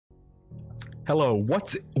Hello,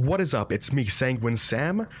 what is up? It's me, Sanguine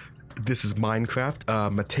Sam. This is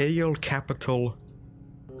Minecraft, material capital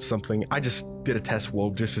something. I just did a test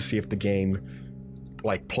world just to see if the game,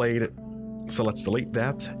 like, played. So let's delete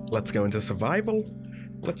that. Let's go into survival.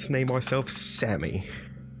 Let's name ourselves Sammy.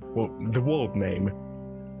 Well, the world name.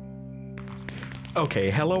 Okay,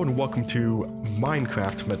 hello and welcome to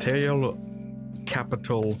Minecraft, material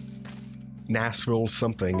capital Nashville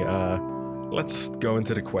something. Let's go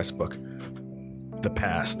into the quest book. The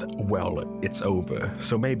past, well, it's over,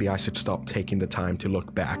 so maybe I should stop taking the time to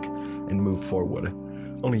look back and move forward.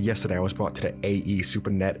 Only yesterday I was brought to the AE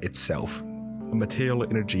SuperNet itself, a material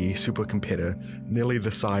energy supercomputer nearly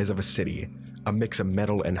the size of a city, a mix of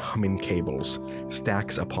metal and humming cables,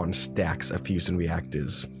 stacks upon stacks of fusion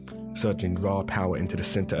reactors, surging raw power into the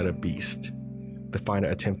center of the beast. The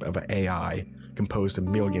final attempt of an AI, composed of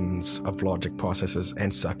millions of logic processors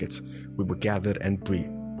and circuits, we were gathered and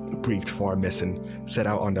briefed for our mission, set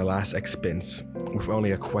out on the last expense, with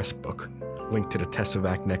only a quest book linked to the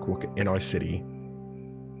Tesseract network in our city.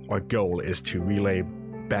 Our goal is to relay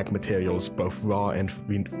back materials, both raw and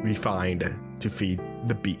refined, to feed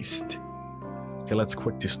the beast. Okay, let's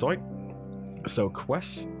quick to start. So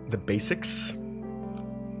quests, the basics.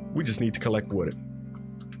 We just need to collect wood.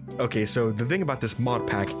 Okay, so the thing about this mod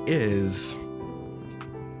pack is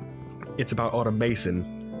it's about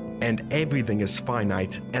automation. And everything is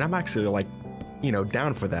finite, and I'm actually, like, you know,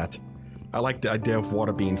 down for that. I like the idea of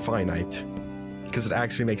water being finite, because it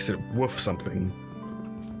actually makes it worth something.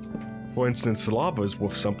 For instance, lava is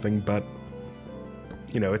worth something, but,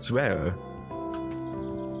 you know, it's rare.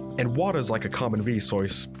 And water is like a common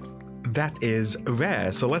resource that is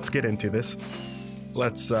rare, so let's get into this.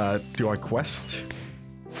 Let's do our quest.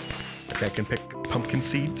 Okay, I can pick pumpkin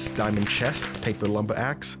seeds, diamond chest, paper lumber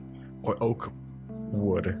axe, or oak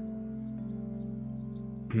wood.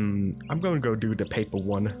 I'm going to go do the paper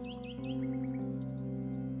one.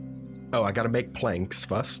 Oh, I gotta make planks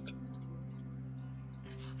first.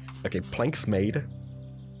 Okay, planks made.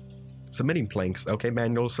 Submitting planks. Okay,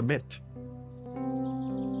 manual submit.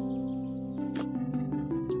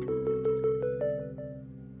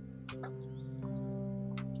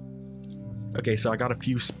 Okay, so I got a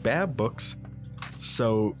few spare books.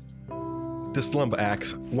 So this lumber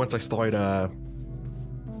axe, once I start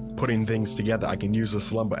putting things together, I can use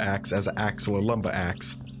this lumber axe as an actual lumber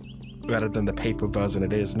axe rather than the paper version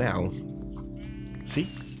it is now. See?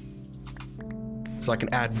 So I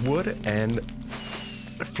can add wood and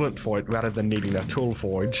flint for it rather than needing a tool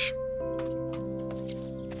forge.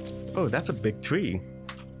 Oh, that's a big tree.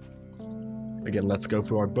 Again, let's go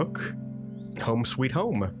through our book. Home sweet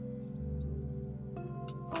home.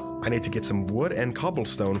 I need to get some wood and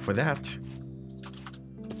cobblestone for that.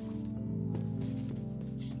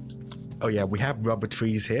 Oh yeah, we have rubber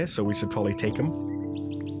trees here, so we should probably take them.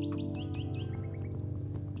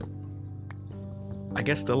 I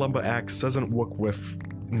guess the lumber axe doesn't work with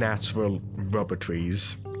natural rubber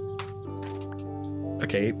trees.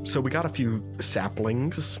 Okay, so we got a few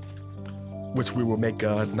saplings, which we will make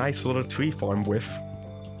a nice little tree farm with.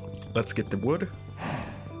 Let's get the wood.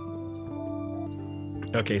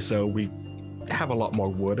 Okay, so we have a lot more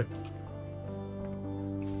wood.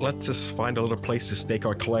 Let's just find a little place to stake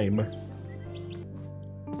our claim.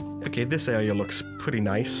 Okay, this area looks pretty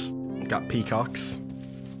nice. Got peacocks.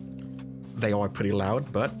 They are pretty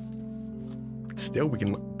loud, but still we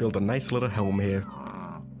can build a nice little home here.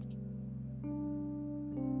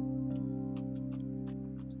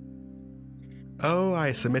 Oh,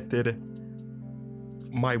 I submitted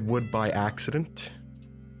my wood by accident.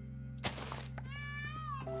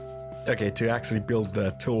 Okay, to actually build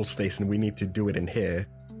the tool station, we need to do it in here.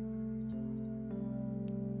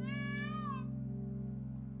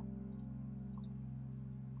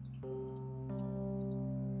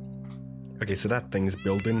 Okay, so that thing's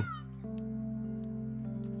building.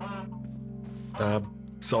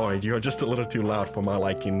 Sorry, you're just a little too loud for my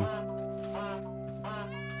liking.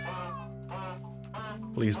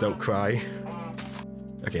 Please don't cry.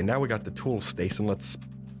 Okay, now we got the tool station. Let's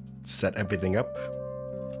set everything up.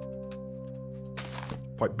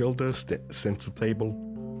 Pipe builder, stencil table.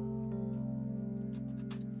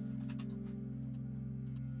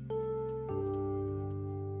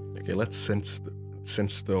 Okay, let's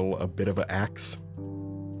stencil a bit of an axe.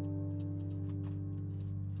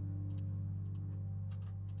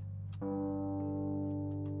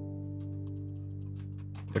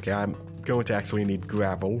 Okay, I'm going to actually need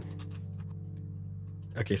gravel.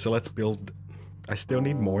 Okay, so let's build. I still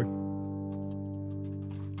need more.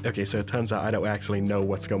 Okay, so it turns out I don't actually know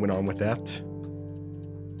what's going on with that.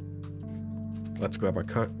 Let's grab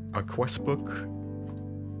our quest book.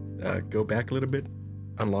 Go back a little bit.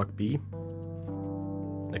 Unlock B.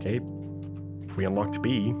 Okay. We unlocked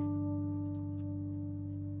B.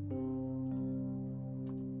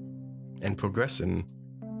 And progressing.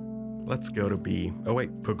 Let's go to B. Oh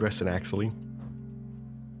wait, progressing actually.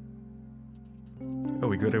 Oh,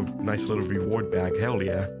 we got a nice little reward bag. Hell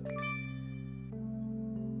yeah.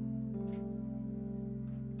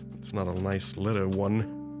 It's not a nice little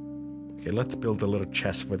one. Okay, let's build a little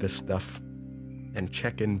chest for this stuff. And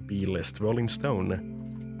check in B list. Rolling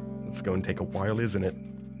stone. It's going to take a while, isn't it?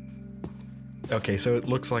 Okay, so it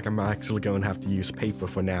looks like I'm actually going to have to use paper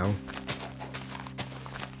for now.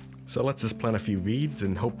 So let's just plant a few reeds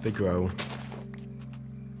and hope they grow.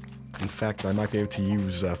 In fact, I might be able to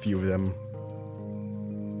use a few of them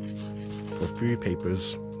for food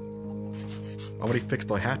papers. Already fixed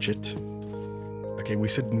our hatchet. Okay, we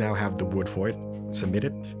should now have the wood for it. Submit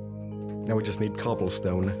it. Now we just need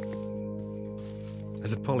cobblestone. I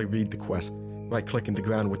should probably read the quest. Right-click in the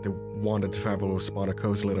ground with the Wander Traveler spawn a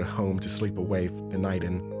cozy little home to sleep away the night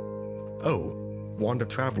in. Oh, Wander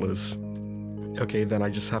Travelers. Okay, then I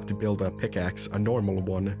just have to build a pickaxe, a normal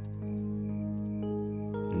one.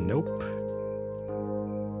 Nope.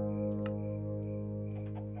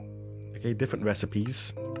 Okay, different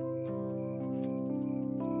recipes. I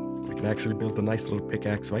can actually build a nice little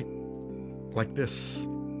pickaxe, right? Like this.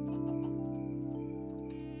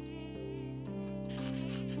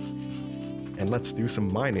 And let's do some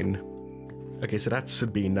mining. Okay, so that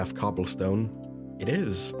should be enough cobblestone. It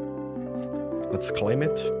is. Let's claim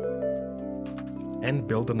it. And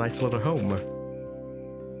build a nice little home.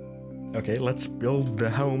 Okay, let's build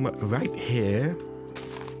the home right here.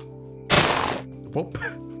 Whoop.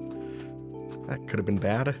 That could have been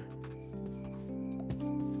bad.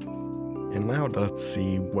 And now let's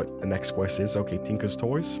see what the next quest is. Okay, Tinker's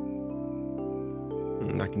Toys.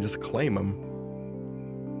 I can just claim them.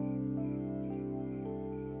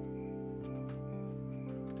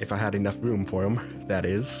 If I had enough room for them, that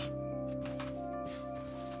is.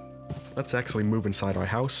 Let's actually move inside our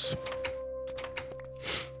house.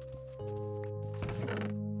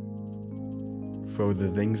 Throw the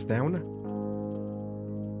things down.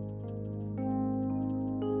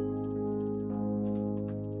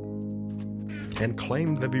 And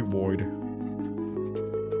claim the reward.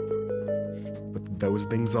 Put those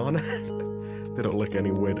things on. They don't look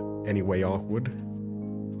any way awkward.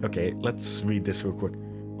 Okay, let's read this real quick.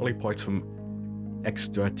 Only parts from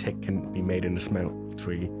extra tech can be made in the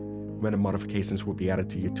smeltery. Random modifications will be added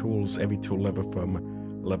to your tools. Every tool level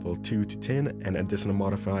from level 2 to 10, and additional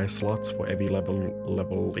modifier slots for every level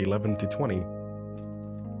 11 to 20.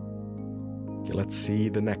 Okay, let's see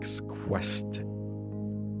the next quest.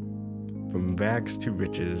 From rags to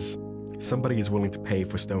riches. Somebody is willing to pay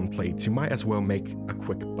for stone plates. You might as well make a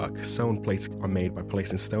quick buck. Stone plates are made by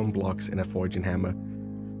placing stone blocks in a forging hammer.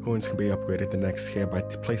 Coins can be upgraded the next year by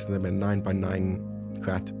placing them in 9x9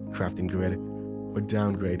 crafting grid, or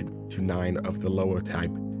downgraded to 9 of the lower type.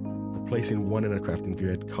 Replacing 1 in a crafting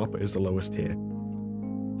grid, copper is the lowest tier.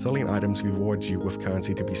 Selling items rewards you with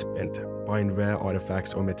currency to be spent. Buying rare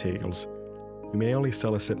artifacts or materials. You may only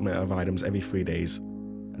sell a shipment of items every 3 days,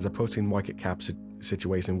 as approaching market cap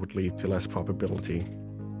situation would lead to less probability.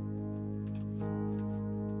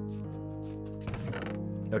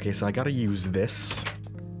 Okay, so I gotta use this.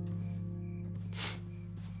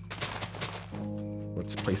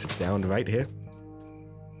 Let's place it down right here.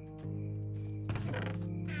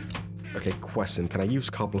 Okay, question. Can I use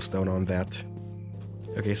cobblestone on that?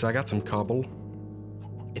 Okay, so I got some cobble.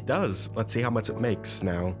 It does. Let's see how much it makes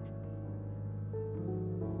now.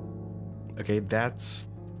 Okay, that's...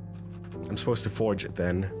 I'm supposed to forge it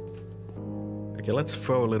then. Okay, let's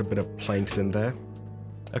throw a little bit of planks in there.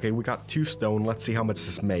 Okay, we got 2 stone. Let's see how much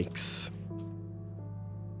this makes.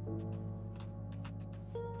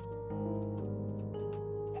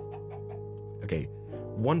 Okay,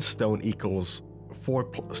 1 stone equals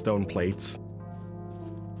 4 stone plates.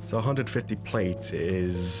 So 150 plates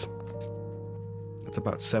is... That's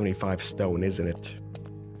about 75 stone, isn't it?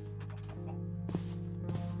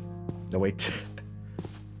 No, wait.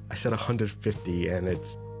 I said 150 and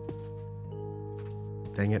it's...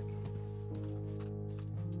 Dang it.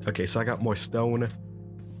 Okay, so I got more stone.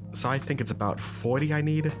 So I think it's about 40 I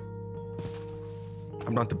need.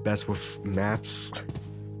 I'm not the best with maths.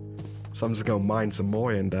 So I'm just gonna mine some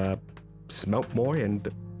more and smelt more and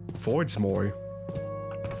forge more.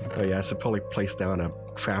 Oh yeah, I should probably place down a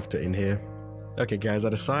crafter in here. Okay guys, I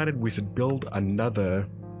decided we should build another...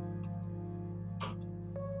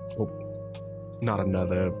 Oh, not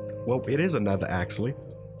another... Well, it is another actually.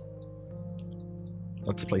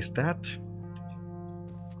 Let's place that.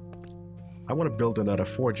 I want to build another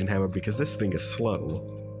forging hammer because this thing is slow.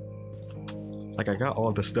 Like, I got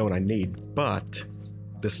all the stone I need, but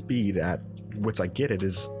the speed at which I get it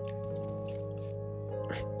is...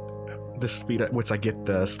 The speed at which I get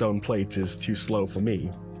the stone plates is too slow for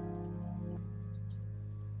me.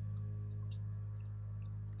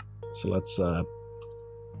 So let's throw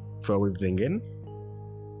everything in.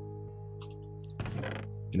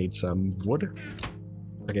 I need some wood.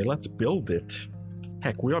 Okay, let's build it.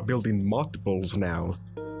 Heck, we are building multiples now.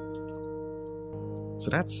 So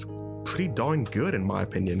that's pretty darn good in my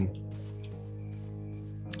opinion.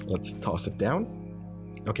 Let's toss it down.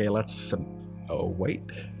 Okay, let's... oh, wait.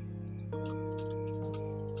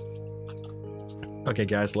 Okay,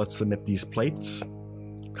 guys, let's submit these plates.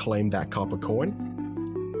 Claim that copper coin.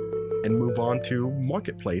 And move on to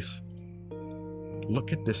Marketplace.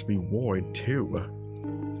 Look at this reward, too.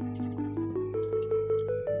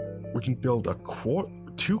 We can build a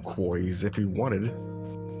two quarries if we wanted.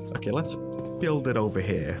 Okay, let's build it over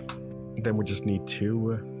here. Then we just need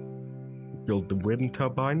to build the wind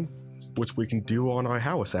turbine, which we can do on our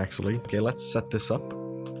house, actually. Okay, let's set this up.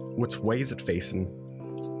 Which way is it facing?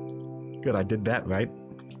 Good, I did that right.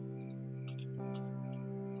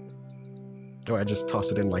 Oh, I just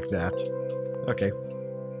tossed it in like that. Okay.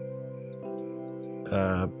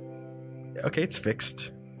 Okay, it's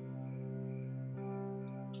fixed.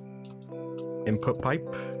 Input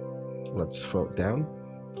pipe. Let's throw it down.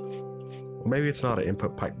 Or maybe it's not an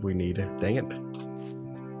input pipe we need. Dang it.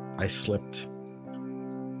 I slipped.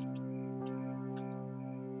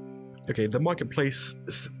 Okay, the Marketplace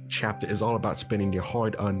chapter is all about spending your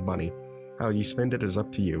hard-earned money. How you spend it is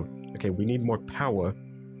up to you. Okay, we need more power.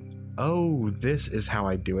 Oh, this is how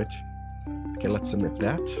I do it. Okay, let's submit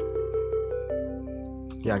that.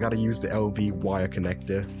 Yeah, I gotta use the LV wire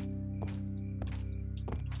connector.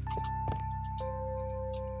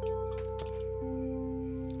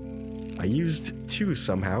 I used 2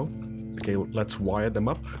 somehow. Okay, let's wire them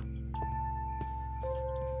up.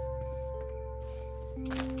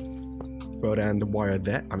 Throw down the wire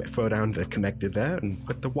there. I mean, throw down the connector there and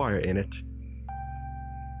put the wire in it.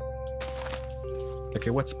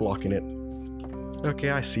 Okay, what's blocking it?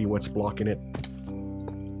 Okay, I see what's blocking it.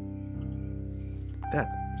 That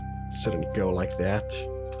shouldn't go like that.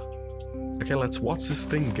 Okay, let's watch this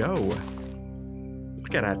thing go.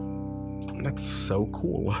 Look at that. That's so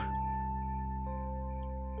cool.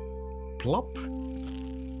 Plop.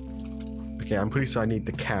 Okay, I'm pretty sure I need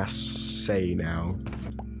the casse now.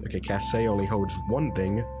 Okay, casse only holds one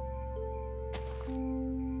thing.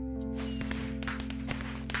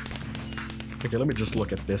 Okay, let me just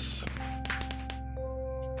look at this.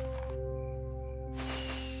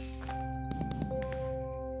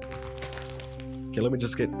 Okay, let me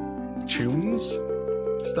just get tunes.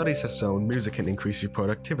 Studies have shown music can increase your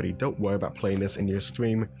productivity. Don't worry about playing this in your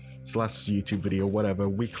stream, slash YouTube video, whatever.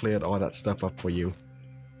 We cleared all that stuff up for you.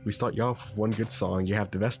 We start you off with one good song. You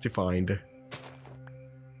have the rest to find.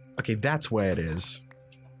 Okay, that's where it is.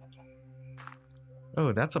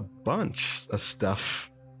 Oh, that's a bunch of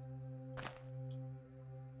stuff.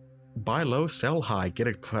 Buy low, sell high. Get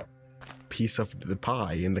a piece of the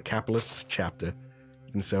pie in the capitalist chapter.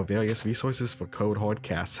 You can sell various resources for code hard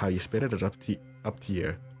casts. How you spend it is up to you.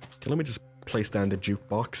 Okay, let me just place down the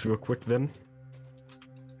jukebox real quick then.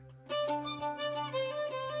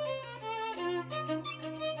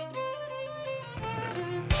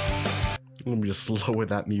 Let me just lower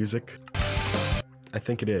that music. I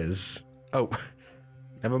think it is. Oh,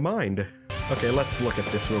 never mind. Okay, let's look at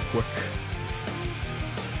this real quick.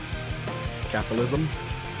 Capitalism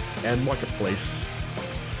and Marketplace.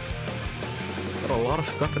 Got a lot of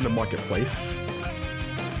stuff in the Marketplace.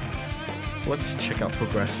 Let's check out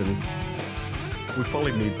progression. We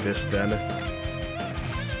probably need this then.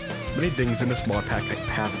 Many things in the smart pack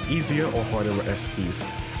have easier or harder recipes.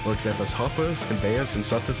 For example, hoppers, conveyors,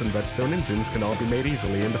 inserters, and redstone engines can all be made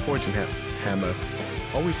easily in the forging hammer.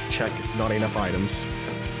 Always check not enough items.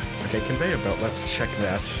 Okay, conveyor belt, let's check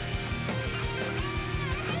that.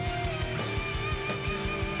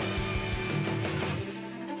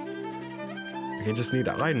 Okay, just need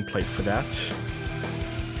an iron plate for that.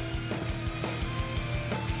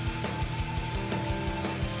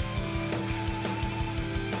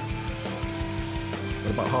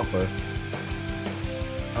 What about hopper?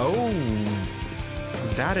 Oh,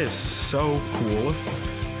 that is so cool.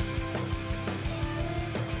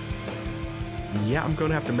 Yeah, I'm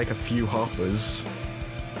gonna have to make a few hoppers.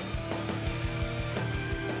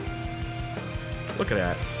 Look at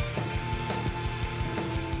that.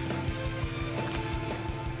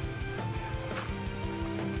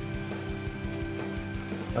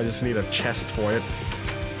 I just need a chest for it.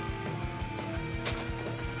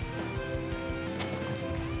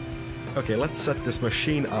 Okay, let's set this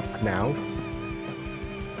machine up now.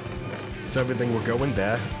 So everything will go in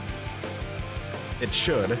there. It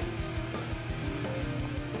should.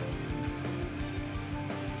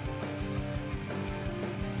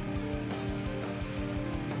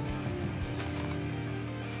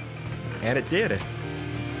 And it did.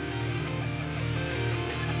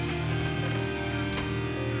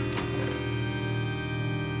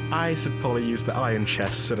 I should probably use the iron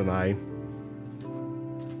chest, shouldn't I?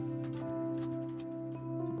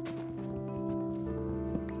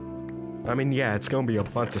 I mean, yeah, it's gonna be a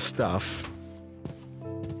bunch of stuff.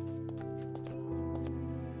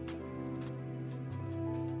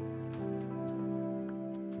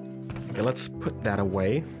 Okay, let's put that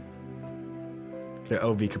away. The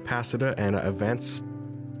OV capacitor and an advanced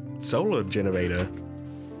solar generator.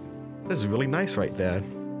 That is really nice right there.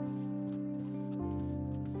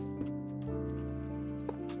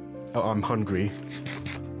 Oh, I'm hungry.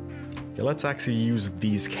 Okay, let's actually use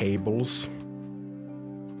these cables.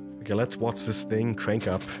 Okay, let's watch this thing crank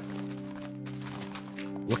up.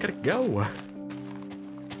 Look at it go!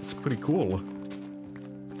 It's pretty cool.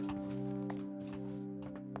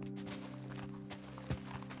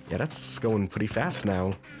 Yeah, that's going pretty fast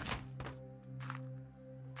now.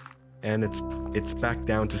 And it's back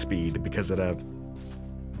down to speed because of the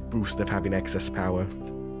boost of having excess power.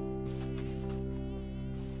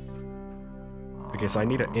 Okay, so I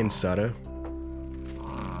need an inserter.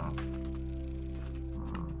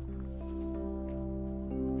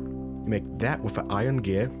 You make that with an iron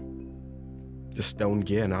gear. The stone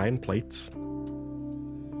gear and iron plates.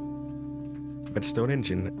 Redstone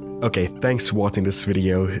engine. Okay, thanks for watching this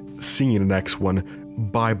video. See you in the next one.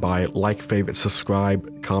 Bye bye. Like, favorite,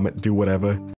 subscribe, comment, do whatever.